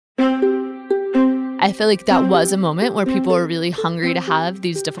I feel like that was a moment where people were really hungry to have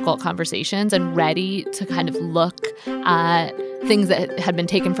these difficult conversations and ready to kind of look at things that had been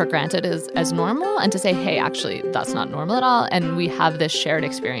taken for granted as normal and to say, hey, actually, that's not normal at all. And we have this shared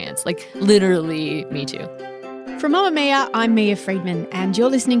experience, like literally Me Too. From Mamma Mia, I'm Mia Friedman, and you're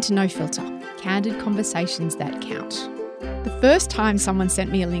listening to No Filter, candid conversations that count. The first time someone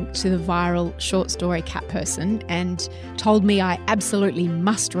sent me a link to the viral short story Cat Person and told me I absolutely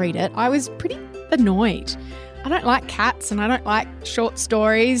must read it, I was pretty annoyed. I don't like cats and I don't like short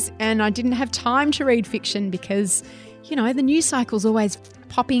stories, and I didn't have time to read fiction because, you know, the news cycle's always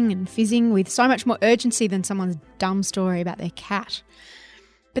popping and fizzing with so much more urgency than someone's dumb story about their cat.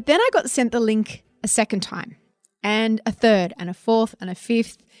 But then I got sent the link a second time, and a third, and a fourth, and a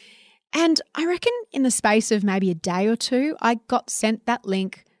fifth. And I reckon in the space of maybe a day or two, I got sent that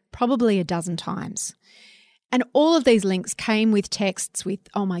link probably a dozen times. And all of these links came with texts with,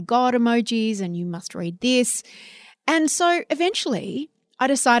 oh my God, emojis, and you must read this. And so eventually I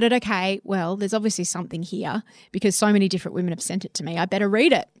decided, okay, well, there's obviously something here because so many different women have sent it to me. I better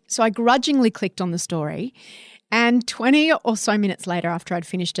read it. So I grudgingly clicked on the story. And 20 or so minutes later, after I'd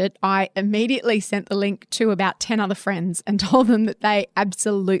finished it, I immediately sent the link to about 10 other friends and told them that they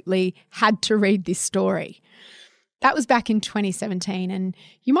absolutely had to read this story. That was back in 2017, and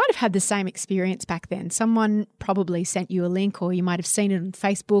you might have had the same experience back then. Someone probably sent you a link, or you might have seen it on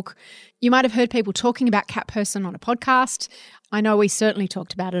Facebook. You might have heard people talking about Cat Person on a podcast. I know we certainly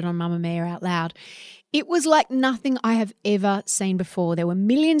talked about it on Mamma Mia Out Loud. It was like nothing I have ever seen before. There were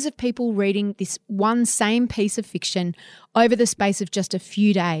millions of people reading this one same piece of fiction over the space of just a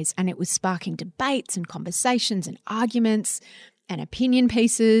few days, and it was sparking debates and conversations and arguments and opinion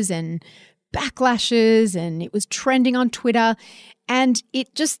pieces and backlashes, and it was trending on Twitter, and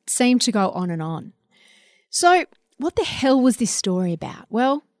it just seemed to go on and on. So what the hell was this story about?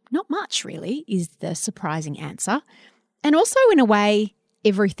 Well, not much really is the surprising answer. And also in a way,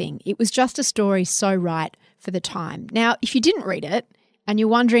 everything. It was just a story so right for the time. Now, if you didn't read it and you're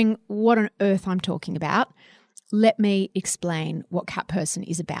wondering what on earth I'm talking about, let me explain what Cat Person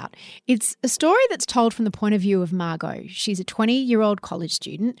is about. It's a story that's told from the point of view of Margot. She's a 20-year-old college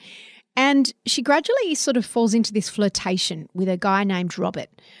student, and she gradually sort of falls into this flirtation with a guy named Robert.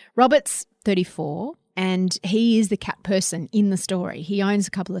 Robert's 34, and he is the cat person in the story. He owns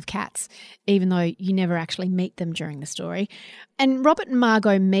a couple of cats, even though you never actually meet them during the story. And Robert and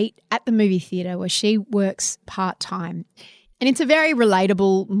Margot meet at the movie theatre where she works part-time. And it's a very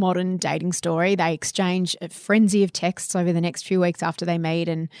relatable modern dating story. They exchange a frenzy of texts over the next few weeks after they meet,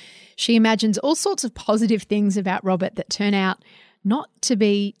 and she imagines all sorts of positive things about Robert that turn out not to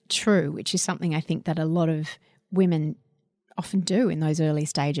be true, which is something I think that a lot of women often do in those early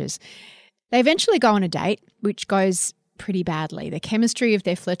stages. They eventually go on a date, which goes pretty badly. The chemistry of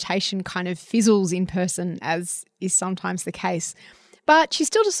their flirtation kind of fizzles in person, as is sometimes the case. But she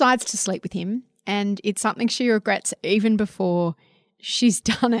still decides to sleep with him, and it's something she regrets even before she's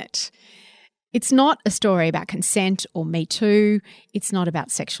done it. It's not a story about consent or Me Too. It's not about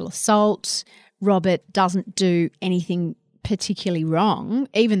sexual assault. Robert doesn't do anything particularly wrong,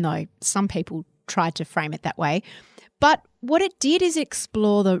 even though some people tried to frame it that way. But what it did is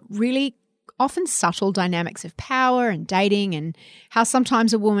explore the really often subtle dynamics of power and dating, and how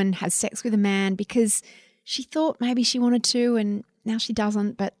sometimes a woman has sex with a man because she thought maybe she wanted to and now she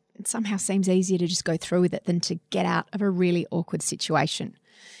doesn't, but it somehow seems easier to just go through with it than to get out of a really awkward situation.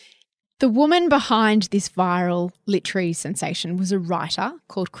 The woman behind this viral literary sensation was a writer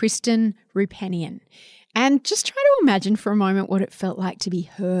called Kristen Roupenian. And just try to imagine for a moment what it felt like to be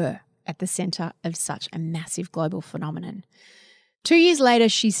her at the centre of such a massive global phenomenon. 2 years later,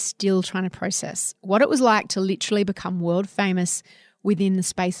 she's still trying to process what it was like to literally become world famous within the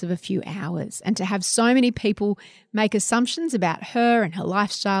space of a few hours, and to have so many people make assumptions about her and her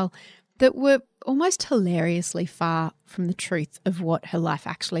lifestyle that were almost hilariously far from the truth of what her life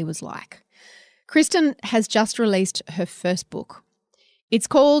actually was like. Kristen has just released her first book. It's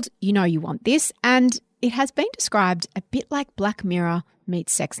called You Know You Want This, and it has been described a bit like Black Mirror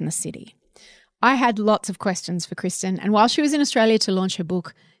meets Sex and the City. I had lots of questions for Kristen, and while she was in Australia to launch her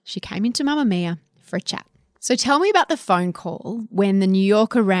book, she came into Mamma Mia for a chat. So tell me about the phone call when the New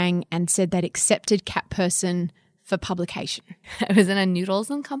Yorker rang and said they'd accepted Cat Person for publication. I was in a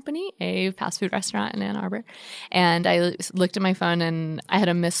Noodles and Company, a fast food restaurant in Ann Arbor, and I looked at my phone and I had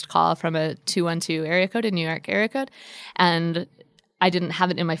a missed call from a 212 area code, a New York area code, and I didn't have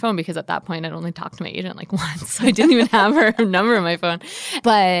it in my phone because at that point I'd only talked to my agent like once. So I didn't even have her number in my phone.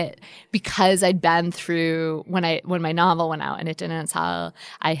 But because I'd been through when my novel went out and it didn't sell,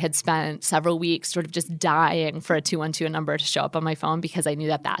 I had spent several weeks sort of just dying for a 212 number to show up on my phone because I knew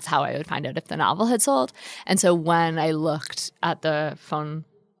that that's how I would find out if the novel had sold. And so when I looked at the phone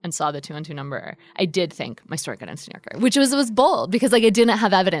and saw the 212 number, I did think my story got into New Yorker, which was bold because like I didn't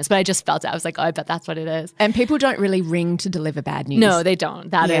have evidence, but I just felt it. I was like, oh, I bet that's what it is. And people don't really ring to deliver bad news. No, they don't.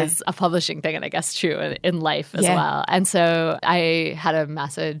 That is a publishing thing, and I guess true in life as well. And so I had a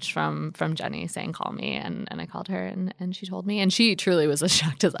message from Jenny saying, call me, and I called her and she told me, and she truly was as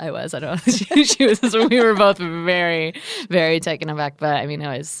shocked as I was. I don't know. She was. We were both very, very taken aback, but I mean,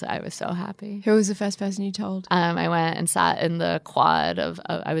 I was so happy. Who was the first person you told? I went and sat in the quad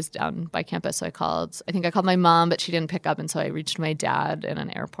I was down by campus, so I think I called my mom, but she didn't pick up, and so I reached my dad in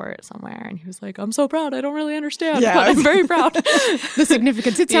an airport somewhere, and he was like, I'm so proud. I don't really understand, but I'm very proud. The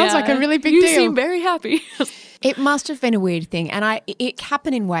significance. It sounds like a really big deal. You seem very happy. It must have been a weird thing, and it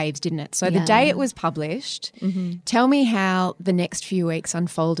happened in waves, didn't it? So the day it was published, tell me how the next few weeks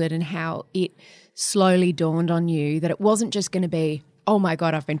unfolded and how it slowly dawned on you that it wasn't just going to be, oh my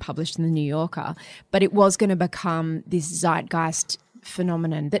God, I've been published in the New Yorker, but it was going to become this zeitgeist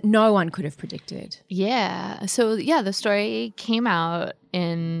phenomenon that no one could have predicted. Yeah. So, the story came out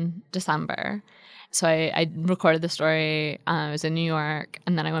in December. So I recorded the story. I was in New York,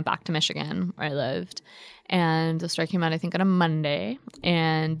 and then I went back to Michigan where I lived. And the story came out, I think, on a Monday,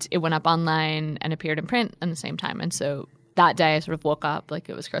 and it went up online and appeared in print at the same time. And so that day I sort of woke up like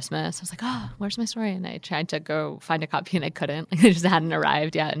it was Christmas. I was like, oh, where's my story? And I tried to go find a copy and I couldn't. Like, it just hadn't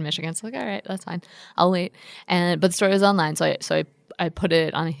arrived yet in Michigan. So like, all right, that's fine. I'll wait. But the story was online. So I put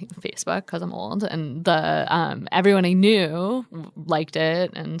it on Facebook because I'm old, and everyone I knew liked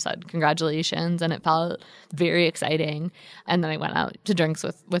it and said congratulations, and it felt very exciting. And then I went out to drinks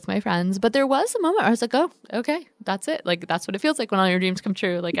with my friends. But there was a moment where I was like, oh, okay, that's it. Like, that's what it feels like when all your dreams come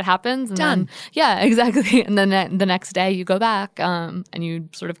true. Like, it happens. And done. Then, yeah, exactly. And then the next day you go back and you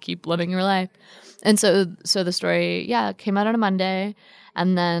sort of keep living your life. And so the story, came out on a Monday.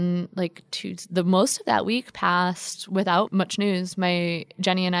 And then the most of that week passed without much news.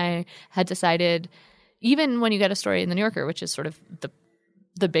 Jenny and I had decided, even when you get a story in the New Yorker, which is sort of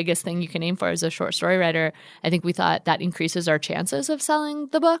the biggest thing you can aim for as a short story writer, I think we thought that increases our chances of selling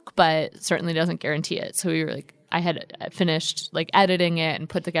the book, but certainly doesn't guarantee it. So we were like, I had finished editing it and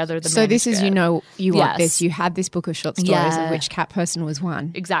put together the So manuscript. this is, you want this. You had this book of short stories of which Cat Person was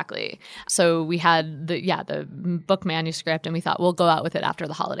one. Exactly. So we had the book manuscript, and we thought we'll go out with it after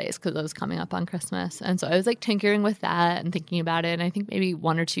the holidays because it was coming up on Christmas. And so I was tinkering with that and thinking about it. And I think maybe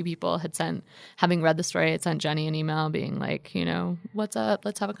one or two people having read the story, had sent Jenny an email being like, what's up?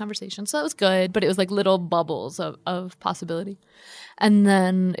 Let's have a conversation. So that was good, but it was like little bubbles of possibility. And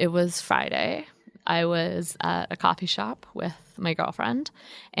then it was Friday. I was at a coffee shop with my girlfriend,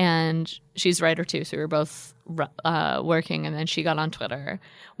 and she's a writer too, so we were both working. And then she got on Twitter,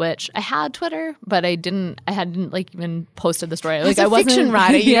 which I had Twitter, but I hadn't even posted the story. As a fiction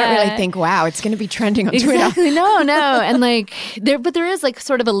writer, you don't really think, wow, it's going to be trending on Twitter. Exactly. No. And there is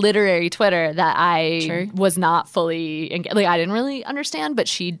sort of a literary Twitter that I was not fully I didn't really understand, but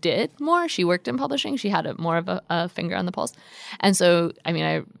she did more. She worked in publishing. She had more of a finger on the pulse. And so,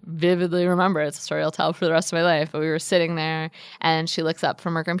 I vividly remember, it's a story I'll tell for the rest of my life, but we were sitting there and she looks up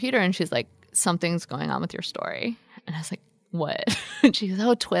from her computer and she's like, something's going on with your story. And I was like, what? And she goes,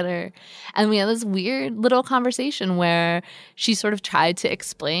 oh, Twitter. And we had this weird little conversation where she sort of tried to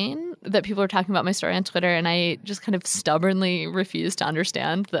explain that people were talking about my story on Twitter, and I just kind of stubbornly refused to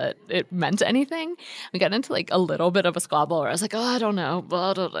understand that it meant anything. We got into a little bit of a squabble where I was like, oh, I don't know.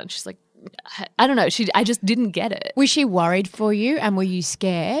 Blah, blah, blah. And she's like, I don't know. I just didn't get it. Was she worried for you, and were you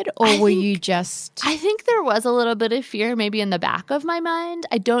scared, or were you just... I think there was a little bit of fear maybe in the back of my mind.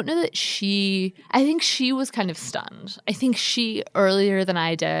 I don't know that I think she was kind of stunned. I think she, earlier than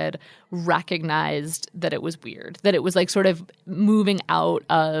I did, recognized that it was weird, that it was sort of moving out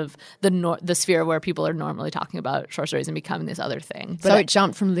of the sphere where people are normally talking about short stories and becoming this other thing. But so it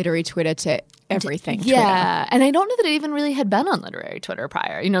jumped from literary Twitter to everything Twitter. Yeah. And I don't know that it even really had been on literary Twitter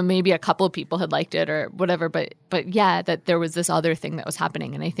prior. Maybe a couple of people had liked it or whatever, but yeah, that there was this other thing that was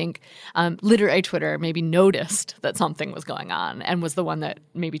happening. And I think literary Twitter maybe noticed that something was going on and was the one that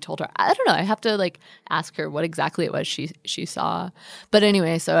maybe told her. I don't know. I have to ask her what exactly it was she saw. But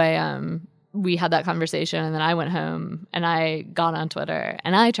anyway, so we had that conversation, and then I went home and I got on Twitter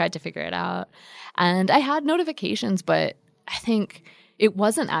and I tried to figure it out. And I had notifications, but I think it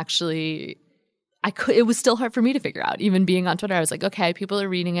wasn't actually... it was still hard for me to figure out. Even being on Twitter, I was like, okay, people are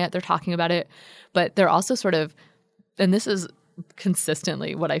reading it, they're talking about it, but they're also sort of, and this is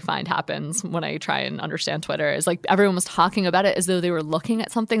consistently what I find happens when I try and understand Twitter is like everyone was talking about it as though they were looking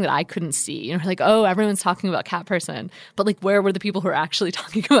at something that I couldn't see. You know, like, oh, everyone's talking about cat person, but like where were the people who are actually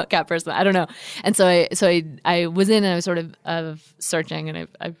talking about cat person? I don't know. And so I was in and I was sort of searching, and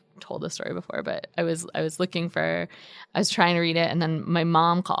I've told this story before, but I was trying to read it, and then my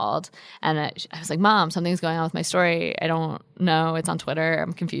mom called, and I was like, Mom, something's going on with my story. I don't know. It's on Twitter.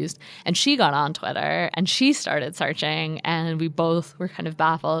 I'm confused. And she got on Twitter and she started searching, and we both were kind of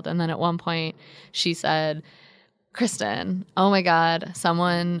baffled. And then at one point she said, Kristen, oh my God,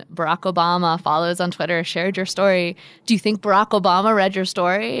 someone Barack Obama follows on Twitter shared your story. Do you think Barack Obama read your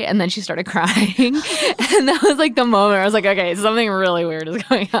story? And then she started crying. And that was like the moment I was like, okay, something really weird is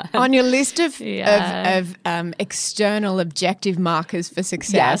going on. On your list of external objective markers for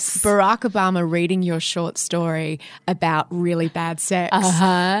success, yes. Barack Obama reading your short story about really bad sex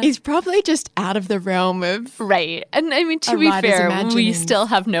is probably just out of the realm of right. And I mean, to be fair, we still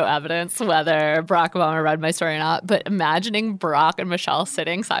have no evidence whether Barack Obama read my story or not. But imagining Barack and Michelle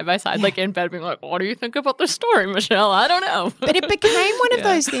sitting side by side, like in bed, being like, what do you think about the story, Michelle? I don't know. But it became one of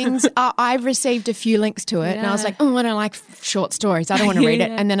those things. I received a few links to it and I was like, oh, I don't like short stories. I don't want to read it.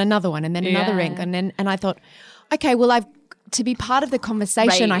 And then another one and then another link. And I thought, okay, well, to be part of the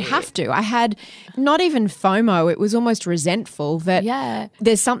conversation, right. I have to. I had not even FOMO. It was almost resentful that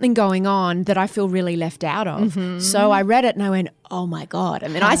there's something going on that I feel really left out of. Mm-hmm. So I read it and I went, oh my God.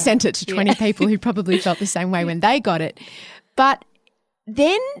 And then I sent it to 20 people who probably felt the same way when they got it. But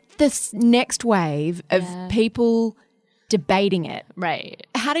then this next wave of people debating it. Right.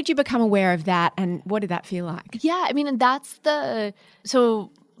 How did you become aware of that and what did that feel like? Yeah, I mean, and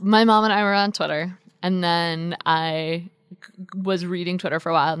so my mom and I were on Twitter, and then I was reading Twitter for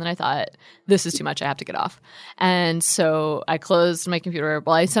a while, and then I thought, this is too much. I have to get off. And so I closed my computer.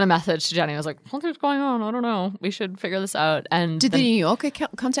 Well, I sent a message to Jenny. I was like, something's going on. I don't know. We should figure this out. And did the New Yorker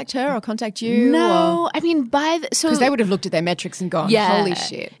contact her or contact you? No. I mean, because they would have looked at their metrics and gone, holy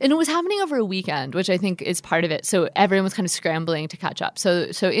shit. And it was happening over a weekend, which I think is part of it. So everyone was kind of scrambling to catch up. So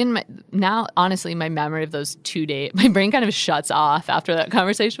now, honestly, my memory of those 2 days, my brain kind of shuts off after that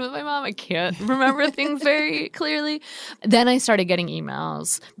conversation with my mom. I can't remember things very clearly. Then I started getting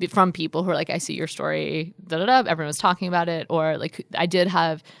emails from people who were like, I see your story, everyone was talking about it. Or like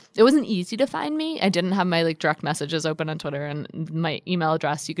it wasn't easy to find me. I didn't have my like direct messages open on Twitter, and my email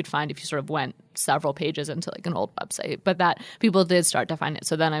address you could find if you sort of went several pages into like an old website. But that people did start to find it.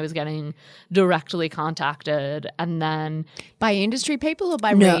 So then I was getting directly contacted, and then by industry people or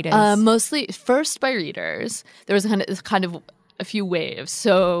by readers? Mostly first by readers. There was kind of a few waves.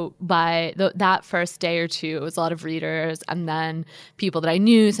 So by that first day or two, it was a lot of readers, and then people that I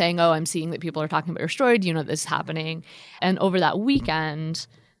knew saying, oh, I'm seeing that people are talking about your story. Do you know this is happening? And over that weekend,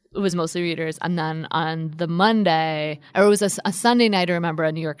 it was mostly readers. And then on the Monday, or it was a Sunday night, I remember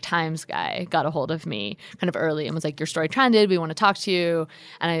a New York Times guy got a hold of me kind of early and was like, your story trended. We want to talk to you.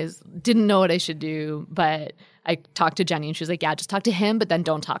 And I didn't know what I should do, but I talked to Jenny and she was like, yeah, just talk to him, but then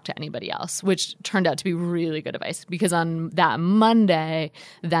don't talk to anybody else, which turned out to be really good advice, because on that Monday,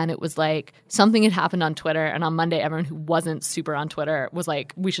 then it was like something had happened on Twitter. And on Monday, everyone who wasn't super on Twitter was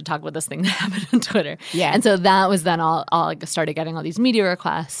like, we should talk about this thing that happened on Twitter. Yeah. And so that was then all started getting all these media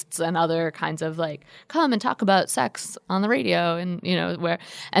requests and other kinds of like, come and talk about sex on the radio and, you know,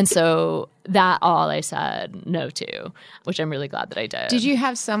 and so that all I said no to, which I'm really glad that I did. Did you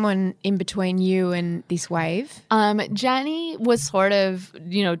have someone in between you and this wave? Jenny was sort of,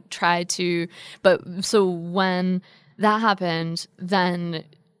 you know, tried to, but so when that happened,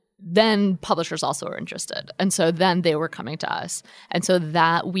 then publishers also were interested. And so then they were coming to us. And so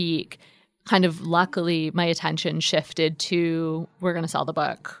that week, kind of luckily, my attention shifted to, we're going to sell the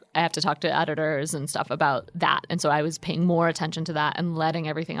book. I have to talk to editors and stuff about that. And so I was paying more attention to that and letting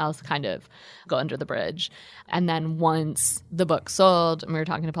everything else kind of go under the bridge. And then once the book sold and we were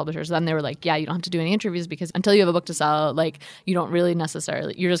talking to publishers, then they were like, yeah, you don't have to do any interviews, because until you have a book to sell, like, you don't really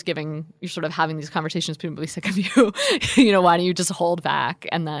necessarily, you're sort of having these conversations, people will be sick of you. You know, why don't you just hold back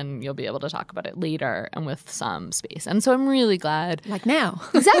and then you'll be able to talk about it later and with some space. And so I'm really glad. Like now.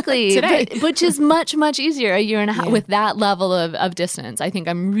 Exactly. Today. Which is much, much easier a year and a half with that level of distance. I think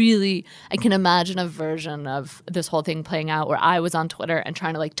I can imagine a version of this whole thing playing out where I was on Twitter and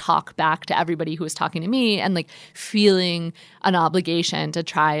trying to like talk back to everybody who was talking to me and like feeling an obligation to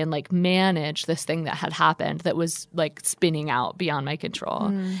try and like manage this thing that had happened that was like spinning out beyond my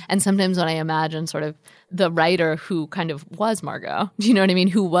control. And sometimes when I imagine sort of the writer who kind of was Margot, do you know what I mean?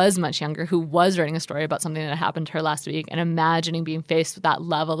 Who was much younger, who was writing a story about something that happened to her last week, and imagining being faced with that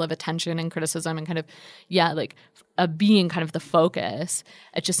level of attention and criticism and kind of, being kind of the focus.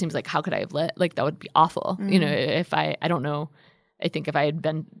 It just seems like, how could I have like, that would be awful. You know, if I don't know, I think if I had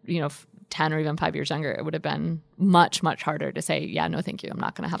been, 10 or even 5 years younger, it would have been much, much harder to say, yeah, no, thank you. I'm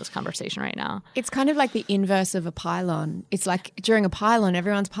not going to have this conversation right now. It's kind of like the inverse of a pylon. It's like during a pylon,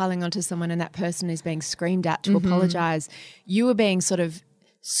 everyone's piling onto someone and that person is being screamed at to apologize. You were being sort of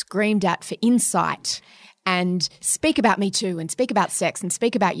screamed at for insight and speak about Me Too and speak about sex and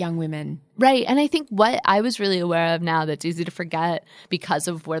speak about young women. Right. And I think what I was really aware of now that's easy to forget because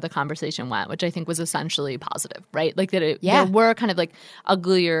of where the conversation went, which I think was essentially positive, right? Like that there were kind of like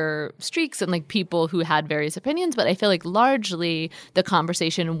uglier streaks and like people who had various opinions, but I feel like largely the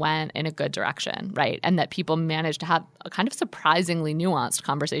conversation went in a good direction, right? And that people managed to have a kind of surprisingly nuanced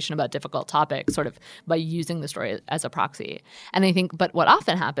conversation about difficult topics sort of by using the story as a proxy. And I think, but what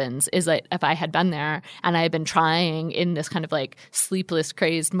often happens is that if I had been there and I had been trying in this kind of like sleepless,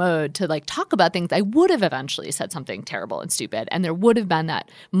 crazed mode to like talk about things, I would have eventually said something terrible and stupid. And there would have been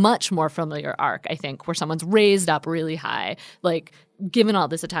that much more familiar arc, I think, where someone's raised up really high, like given all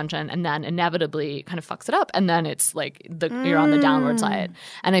this attention and then inevitably kind of fucks it up. And then it's like you're on the downward side.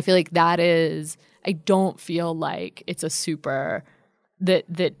 And I feel like that is, I don't feel like it's a super, that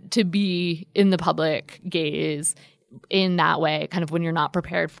to be in the public gaze in that way, kind of when you're not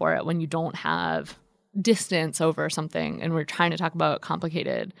prepared for it, when you don't have distance over something and we're trying to talk about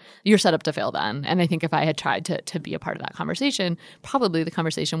complicated, you're set up to fail then. And I think if I had tried to be a part of that conversation, probably the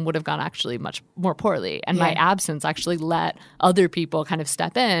conversation would have gone actually much more poorly. And my absence actually let other people kind of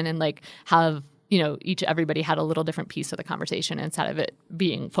step in and like have, everybody had a little different piece of the conversation instead of it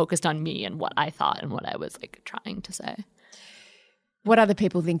being focused on me and what I thought and what I was like trying to say. What other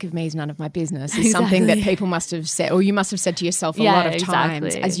people think of me is none of my business is something that people must have said, or you must have said to yourself a lot of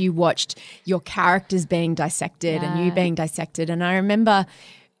times as you watched your characters being dissected and you being dissected. And I remember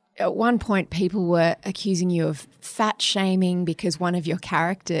at one point people were accusing you of fat shaming because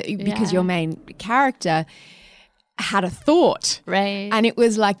because your main character had a thought. Right. And it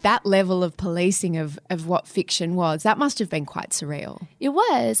was like that level of policing of what fiction was. That must have been quite surreal. It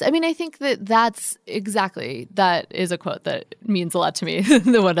was. I mean, I think that is a quote that means a lot to me.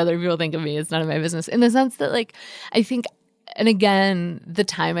 What other people think of me is none of my business. In the sense that like, I think, and again, the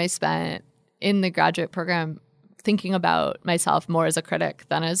time I spent in the graduate program thinking about myself more as a critic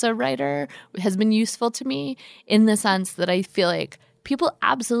than as a writer has been useful to me in the sense that I feel like people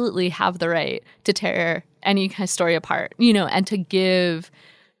absolutely have the right to tear any kind of story apart, and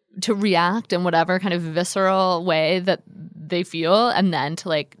to react in whatever kind of visceral way that they feel, and then to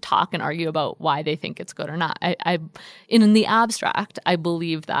like talk and argue about why they think it's good or not. I in the abstract, I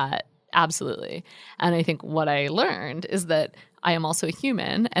believe that absolutely. And I think what I learned is that I am also a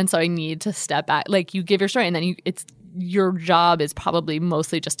human, and so I need to step back. Like you give your story, and then your job is probably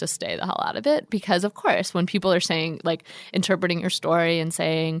mostly just to stay the hell out of it, because of course when people are saying like interpreting your story and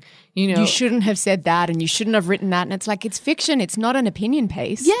saying you shouldn't have said that and you shouldn't have written that, and it's like, it's fiction, it's not an opinion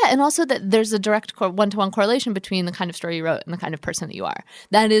piece. And also that there's a direct one-to-one correlation between the kind of story you wrote and the kind of person that you are.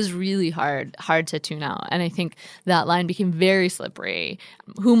 That is really hard to tune out, and I think that line became very slippery.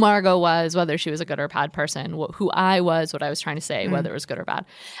 Who Margot was, whether she was a good or bad person, who I was, what I was trying to say, whether it was good or bad.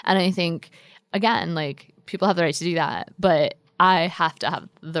 And I think again, like, people have the right to do that, but I have to have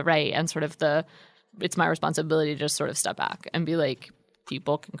the right and sort of it's my responsibility to just sort of step back and be like,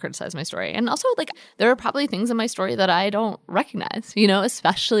 people can criticize my story. And also, like, there are probably things in my story that I don't recognize,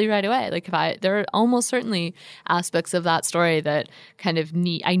 especially right away. Like, there are almost certainly aspects of that story that kind of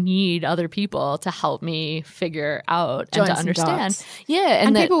I need other people to help me figure out and to understand. Dots. Yeah.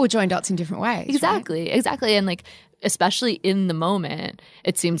 And people will join dots in different ways. Exactly. Right? Exactly. And like, especially in the moment,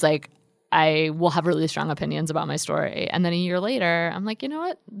 it seems like I will have really strong opinions about my story. And then a year later, I'm like, you know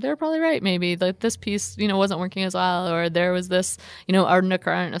what? They're probably right. Maybe like this piece, wasn't working as well, or there was this,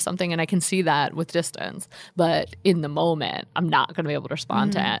 undercurrent of something, and I can see that with distance. But in the moment, I'm not going to be able to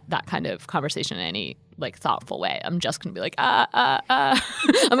respond to that kind of conversation in any like thoughtful way. I'm just going to be like,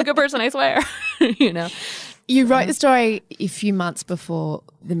 I'm a good person, I swear, You wrote the story a few months before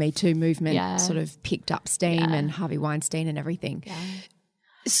the Me Too movement sort of picked up steam and Harvey Weinstein and everything. Yeah.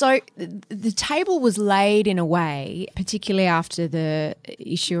 So the table was laid in a way, particularly after the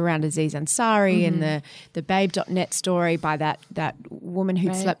issue around Aziz Ansari and the Babe.net story by that woman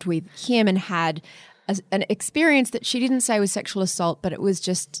who'd slept with him and had an experience that she didn't say was sexual assault, but it was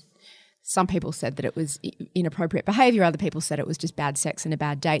just, some people said that it was inappropriate behaviour, other people said it was just bad sex and a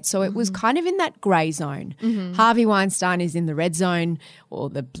bad date. So it was kind of in that grey zone. Harvey Weinstein is in the red zone or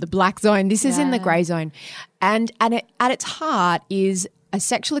the black zone. This is in the grey zone. And at its heart is a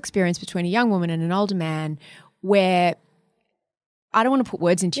sexual experience between a young woman and an older man where, I don't want to put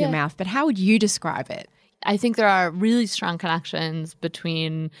words into your mouth, but how would you describe it? I think there are really strong connections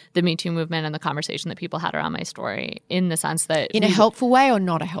between the Me Too movement and the conversation that people had around my story, in the sense that in a helpful way or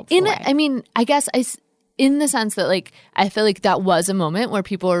not a helpful way? In the sense that, like, I feel like that was a moment where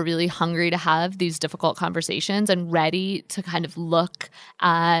people were really hungry to have these difficult conversations and ready to kind of look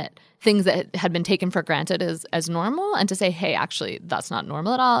at things that had been taken for granted as normal, and to say, hey, actually, that's not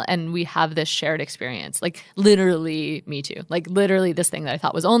normal at all. And we have this shared experience, like literally Me Too, like literally this thing that I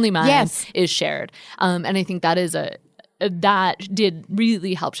thought was only mine is shared. And I think that is that did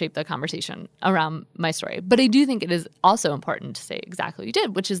really help shape the conversation around my story. But I do think it is also important to say exactly what you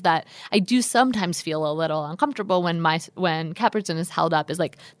did, which is that I do sometimes feel a little uncomfortable when Kat Bridson is held up as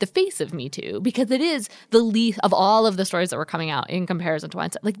like the face of Me Too, because it is the least of all of the stories that were coming out in comparison to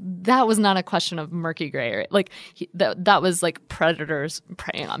Weinstein. Like, that was not a question of murky gray, right? Like that was like predators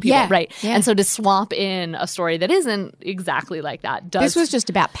preying on people, right? Yeah. And so to swap in a story that isn't exactly like that this was just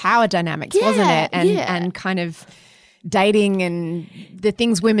about power dynamics, wasn't it? And kind of dating and the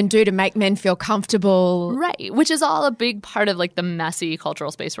things women do to make men feel comfortable. Right, which is all a big part of like the messy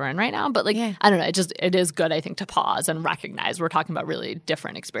cultural space we're in right now. But like, I don't know, it is good, I think, to pause and recognize we're talking about really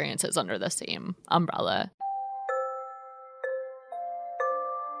different experiences under the same umbrella.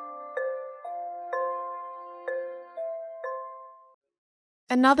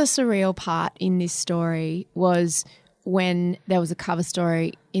 Another surreal part in this story was when there was a cover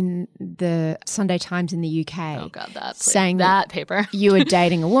story in the Sunday Times in the UK. Oh, God, saying that paper. You were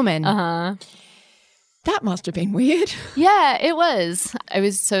dating a woman. Uh-huh. That must have been weird. Yeah, it was.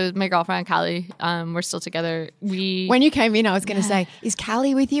 So my girlfriend, Callie, we're still together. When you came in, I was going to say, is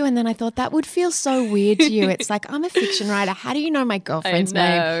Callie with you? And then I thought that would feel so weird to you. It's like, I'm a fiction writer. How do you know my girlfriend's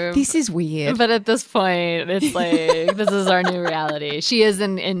name? This is weird. But at this point, it's like, this is our new reality. She is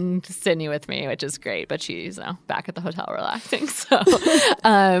in Sydney with me, which is great. But she's back at the hotel relaxing. So,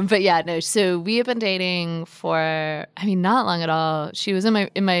 but yeah, no. So we have been dating for, not long at all. She was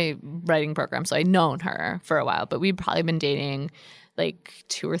in my writing program, so I'd known her for a while, but we'd probably been dating like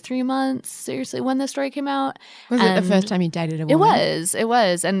 2 or 3 months, seriously, when the story came out. Was it the first time you dated a woman? It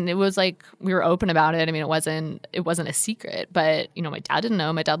was. And it was like, we were open about it. It wasn't a secret, but my dad didn't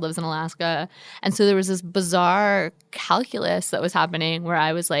know. My dad lives in Alaska. And so there was this bizarre calculus that was happening where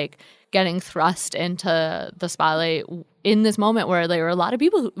I was like getting thrust into the spotlight in this moment where there were a lot of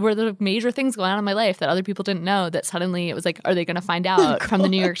people where there were major things going on in my life that other people didn't know, that suddenly it was like, are they going to find out from the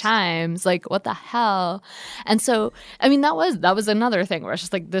New York Times? Like, what the hell? And so, that was another thing where it's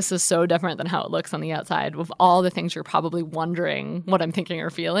just like, this is so different than how it looks on the outside, with all the things you're probably wondering what I'm thinking or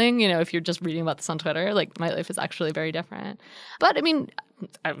feeling, if you're just reading about this on Twitter. Like, my life is actually very different. But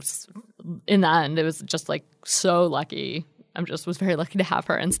I was, in the end, it was just like so lucky. Was very lucky to have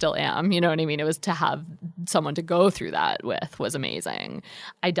her, and still am. You know what I mean? It was to have someone to go through that with was amazing.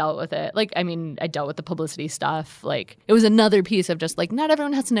 I dealt with it. I dealt with the publicity stuff. Like, it was another piece of just like, not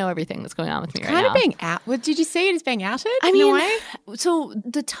everyone has to know everything that's going on with me right now. Kind of being out. Did you see it as being outed in a way? So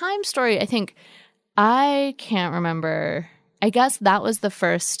the Time story, I think, I can't remember. I guess that was the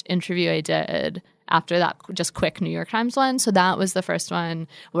first interview I did after that just quick New York Times one. So that was the first one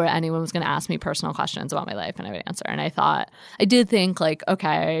where anyone was going to ask me personal questions about my life and I would answer. And I did think like,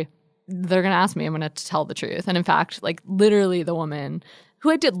 okay, they're going to ask me, I'm going to tell the truth. And in fact, like literally the woman who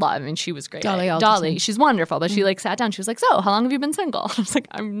I did love, she was great. Dolly, she's wonderful. But she like sat down. She was like, so how long have you been single? I was like,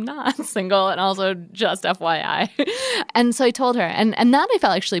 I'm not single. And also just FYI. And so I told her. And that I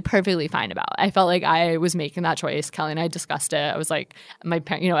felt actually perfectly fine about. I felt like I was making that choice. Kelly and I discussed it. I was like, my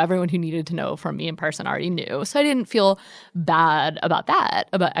parents, everyone who needed to know from me in person already knew. So I didn't feel bad about that.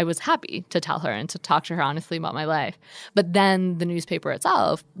 But I was happy to tell her and to talk to her honestly about my life. But then the newspaper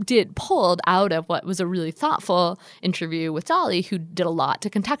itself pulled out of what was a really thoughtful interview with Dolly, who did a lot to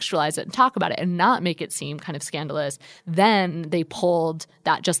contextualize it and talk about it and not make it seem kind of scandalous. Then they pulled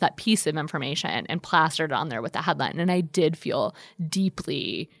that piece of information and plastered it on there with the headline. And I did feel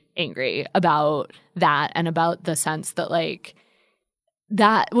deeply angry about that, and about the sense that like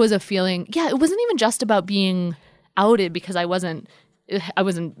that was a feeling. Yeah, it wasn't even just about being outed because I wasn't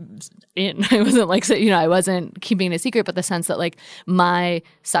in. I wasn't like, I wasn't keeping it a secret, but the sense that like my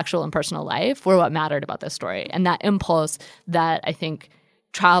sexual and personal life were what mattered about this story. And that impulse that I think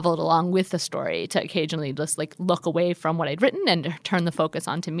traveled along with the story to occasionally just like look away from what I'd written and turn the focus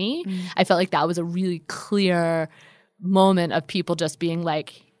onto me. I felt like that was a really clear moment of people just being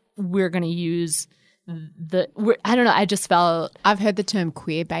like, we're going to use I don't know, I just felt... I've heard the term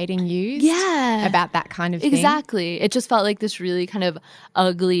queer baiting used about that kind of thing. Exactly. It just felt like this really kind of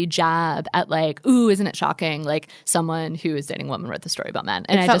ugly jab at like, ooh, isn't it shocking? Like someone who is dating a woman wrote the story about men.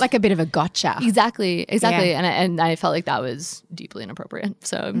 And it felt like a bit of a gotcha. Exactly. Yeah. And I felt like that was deeply inappropriate.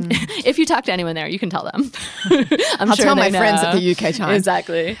 So if you talk to anyone there, you can tell them. I'll tell my friends at the UK Times.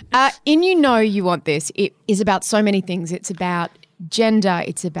 Exactly. In You Know You Want This, it is about so many things. It's about gender,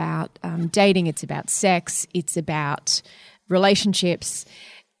 it's about dating, it's about sex, it's about relationships.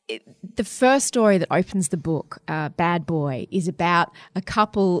 The first story that opens the book, Bad Boy, is about a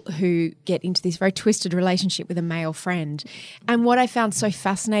couple who get into this very twisted relationship with a male friend. And what I found so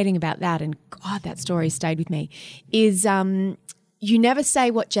fascinating about that, and God, that story stayed with me, is you never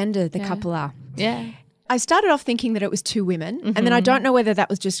say what gender the couple are. Yeah. I started off thinking that it was two women, and then I don't know whether that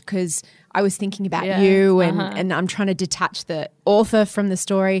was just because I was thinking about you and I'm trying to detach the author from the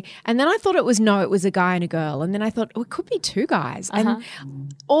story. And then I thought it was a guy and a girl. And then I thought, oh, it could be two guys. And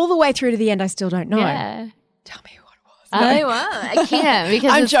all the way through to the end, I still don't know. Yeah. Tell me what it was. I can't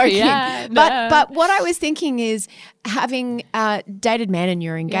because I'm joking. Yeah, but what I was thinking is having dated men and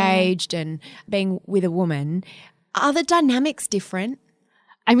you're engaged and being with a woman, are the dynamics different?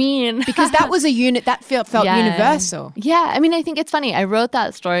 I mean, because that was a unit that felt universal. Yeah. I mean, I think it's funny. I wrote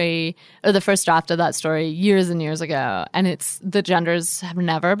that story, or the first draft of that story, years and years ago, and the genders have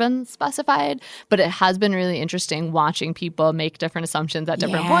never been specified, but it has been really interesting watching people make different assumptions at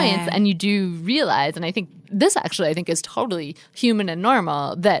different points. And you do realize, and I think this actually, I think, is totally human and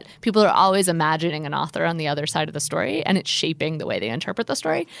normal, that people are always imagining an author on the other side of the story, and it's shaping the way they interpret the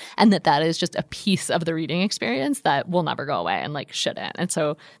story, and that is just a piece of the reading experience that will never go away and like shouldn't. And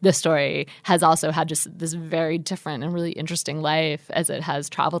so this story has also had just this very different and really interesting life as it has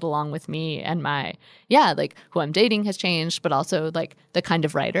traveled along with me, and my like who I'm dating has changed, but also like the kind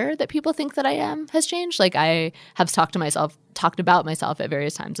of writer that people think that I am has changed. Like I have talked about myself at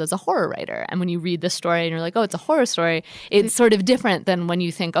various times as a horror writer, and when you read this story and you're like, oh, it's a horror story, it's sort of different than when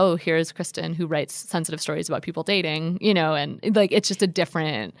you think, oh, here's Kristen who writes sensitive stories about people dating, and like it's just a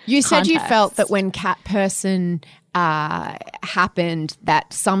different You said context. You felt that when Cat Person happened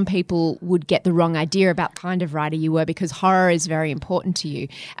that some people would get the wrong idea about kind of writer you were, because horror is very important to you.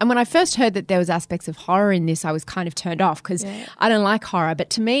 And when I first heard that there was aspects of horror in this, I was kind of turned off because I don't like horror. But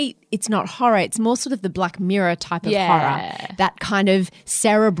to me, it's not horror. It's more sort of the Black Mirror type of horror, that kind of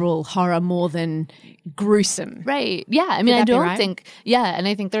cerebral horror more than gruesome. Right. Yeah. I mean, I don't think, and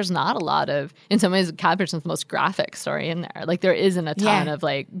I think there's not a lot of, in some ways, Cat Person's the most graphic story in there. Like there isn't a ton of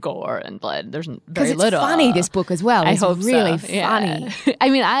like gore and blood. There's very little. Because it's funny, this book as well. It's really funny. I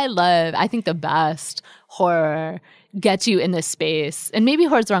mean, I think the best horror gets you in this space, and maybe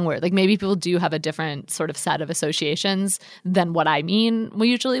horror's the wrong word, like maybe people do have a different sort of set of associations than what I mean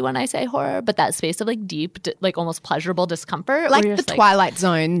usually when I say horror, but that space of like deep, like almost pleasurable discomfort, like the Twilight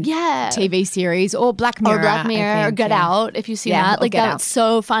Zone TV series, or Black Mirror, or Get Out, if you see that, like that's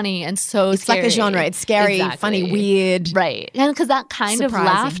so funny and so it's scary. Like a genre. It's scary, funny, weird, right? And because that kind of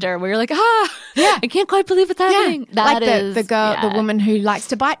laughter where you're like, I can't quite believe what's happening. That like is the girl, the woman who likes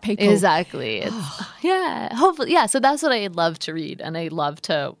to bite people. Exactly. Hopefully, So that's what I love to read, and I love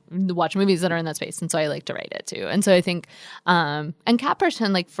to watch movies that are in that space, and so I like to write it too. And so I think, and Cat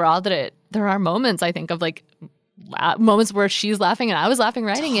Person, like for all that there are moments I think of like moments where she's laughing and I was laughing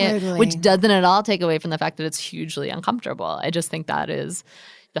writing it, which doesn't at all take away from the fact that it's hugely uncomfortable. I just think that is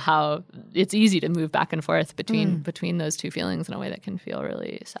how it's easy to move back and forth between those two feelings in a way that can feel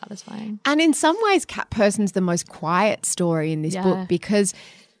really satisfying. And in some ways, Cat Person's the most quiet story in this book because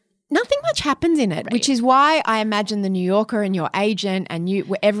nothing much happens in it, which is why I imagine the New Yorker and your agent and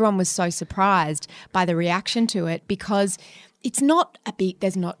everyone was so surprised by the reaction to it, because it's not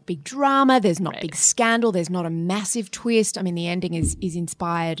there's not big drama, there's not big scandal, there's not a massive twist. I mean, the ending is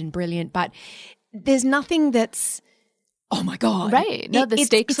inspired and brilliant, but there's nothing that's, oh my God. Right. No, the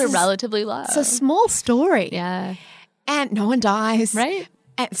stakes are relatively low. It's a small story. Yeah. And no one dies. Right.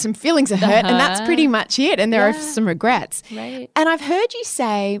 And some feelings are hurt, and that's pretty much it. And there are some regrets. Right. And I've heard you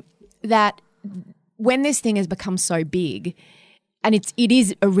say that when this thing has become so big, and it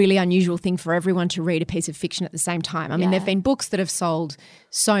is a really unusual thing for everyone to read a piece of fiction at the same time. I mean, there've been books that have sold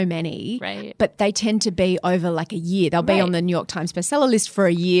so many, but they tend to be over like a year. They'll be on the New York Times bestseller list for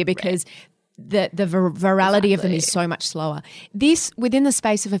a year because the virality of them is so much slower. This, within the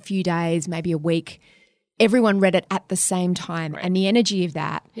space of a few days, maybe a week, everyone read it at the same time, and the energy of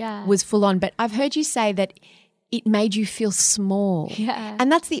that was full on. But I've heard you say that it made you feel small. Yeah. And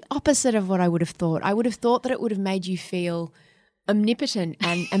that's the opposite of what I would have thought. I would have thought that it would have made you feel omnipotent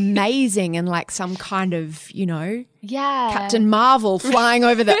and amazing and like some kind of, Captain Marvel flying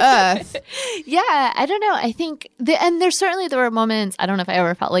over the earth. Yeah, I don't know. I think, and there were moments, I don't know if I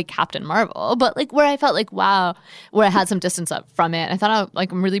ever felt like Captain Marvel, but like where I felt like, wow, where I had some distance up from it. I thought,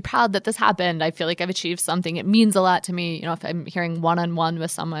 I'm really proud that this happened. I feel like I've achieved something. It means a lot to me. You know, if I'm hearing one-on-one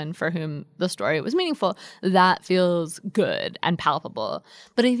with someone for whom the story was meaningful, that feels good and palpable.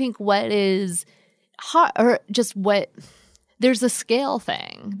 But I think what is hard, or just what... There's a scale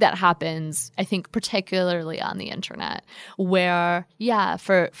thing that happens, I think, particularly on the internet, where,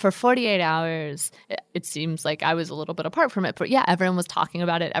 for 48 hours, it seems like I was a little bit apart from it. But yeah, everyone was talking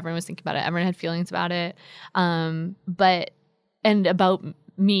about it. Everyone was thinking about it. Everyone had feelings about it. And about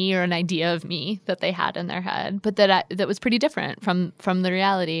me, or an idea of me that they had in their head, but that was pretty different from the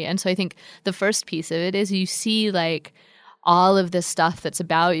reality. And so I think the first piece of it is you see like all of this stuff that's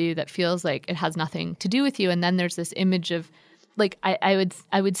about you that feels like it has nothing to do with you. And then there's this image of, like, I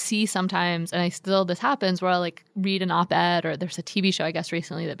would see sometimes, and this happens, where I'll like read an op-ed, or there's a TV show I guess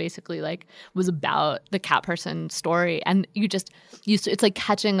recently that basically like was about the cat person story, and it's like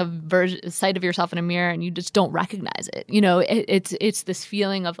catching a sight of yourself in a mirror and you just don't recognize it. You know, it's this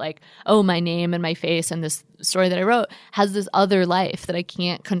feeling of like, oh, my name and my face and this story that I wrote has this other life that I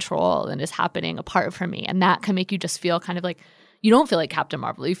can't control and is happening apart from me, and that can make you just feel kind of like, you don't feel like Captain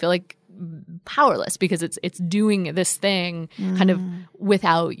Marvel, you feel like powerless because it's doing this thing kind of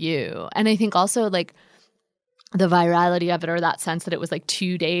without you. And I think also like the virality of it, or that sense that it was like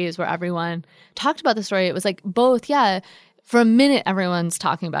 2 days where everyone talked about the story. It was like both, for a minute everyone's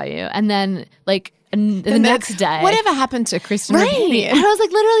talking about you, and then like the next day, whatever happened to Kristen Roupenian? And I was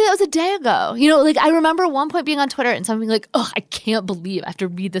like, literally, that was a day ago. You know, like I remember at one point being on Twitter and someone being like, "Oh, I can't believe I have to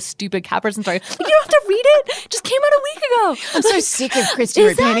read this stupid cat person story." Like, you don't have to read it; it just came out a week ago. I'm so sick of Kristen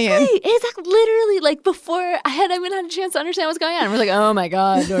Roupenian. Exactly. Literally, like before I had a chance to understand what's going on. And we're like, "Oh my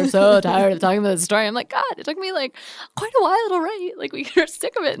god, we're so tired of talking about this story." I'm like, God, it took me like quite a while to write. Like we are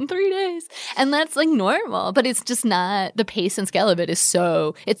sick of it in 3 days, and that's like normal. But it's just not, the pace and scale of it is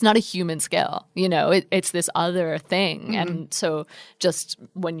so. It's not a human scale. You know, it's this other thing. And so just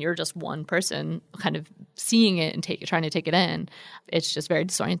when you're just one person kind of seeing it and trying to take it in, it's just very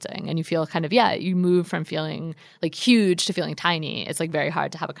disorienting. And you feel kind of, you move from feeling like huge to feeling tiny. It's like very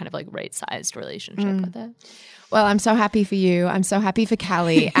hard to have a kind of like right-sized relationship with it. Well, I'm so happy for you. I'm so happy for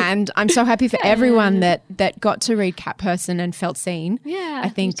Callie. And I'm so happy for everyone that got to read Cat Person and felt seen. Yeah. I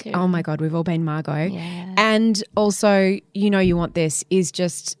think, oh my God, we've all been Margot. Yeah. And also, You Know You Want This is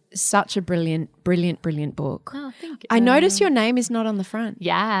just such a brilliant book. Oh, thank you. I notice your name is not on the front.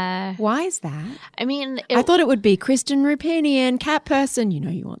 Yeah. Why is that? I mean, I thought it would be Kristen Roupenian, Cat Person, You Know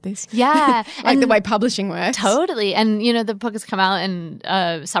You Want This. Yeah. Like the way publishing works. Totally. And, you know, the book has come out in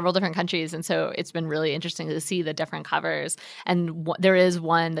several different countries. And so it's been really interesting to see the different covers. And there is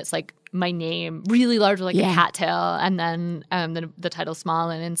one that's like my name really large, like a cattail, and then the title small.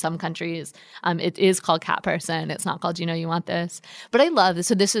 And in some countries, it is called Cat Person. It's not called You Know You Want This. But I love this.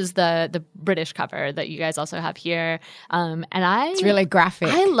 So this is the British cover that you guys also have here. It's really graphic.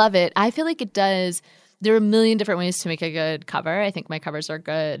 I love it. I feel like it does. There are a million different ways to make a good cover. I think my covers are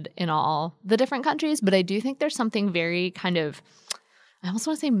good in all the different countries, but I do think there's something very kind of, I almost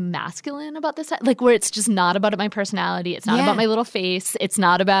want to say masculine about this, like where it's just not about my personality. It's not about my little face. It's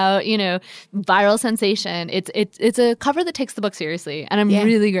not about, you know, viral sensation. It's a cover that takes the book seriously, and I'm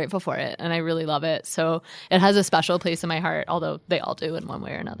really grateful for it, and I really love it. So it has a special place in my heart, although they all do in one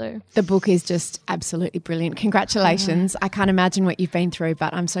way or another. The book is just absolutely brilliant. Congratulations. I can't imagine what you've been through,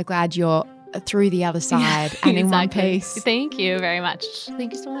 but I'm so glad you're through the other side and in one piece. Thank you very much.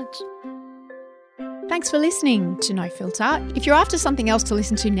 Thank you so much. Thanks for listening to No Filter. If you're after something else to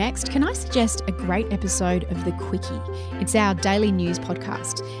listen to next, can I suggest a great episode of The Quickie? It's our daily news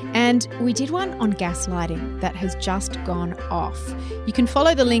podcast. And we did one on gaslighting that has just gone off. You can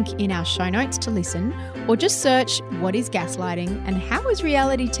follow the link in our show notes to listen, or just search what is gaslighting and how is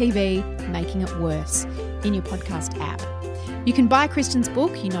reality TV making it worse in your podcast app. You can buy Kristen's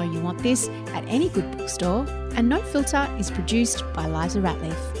book, You Know You Want This, at any good bookstore. And No Filter is produced by Liza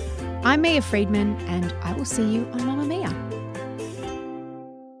Ratliff. I'm Mia Friedman, and I will see you on Mamma Mia.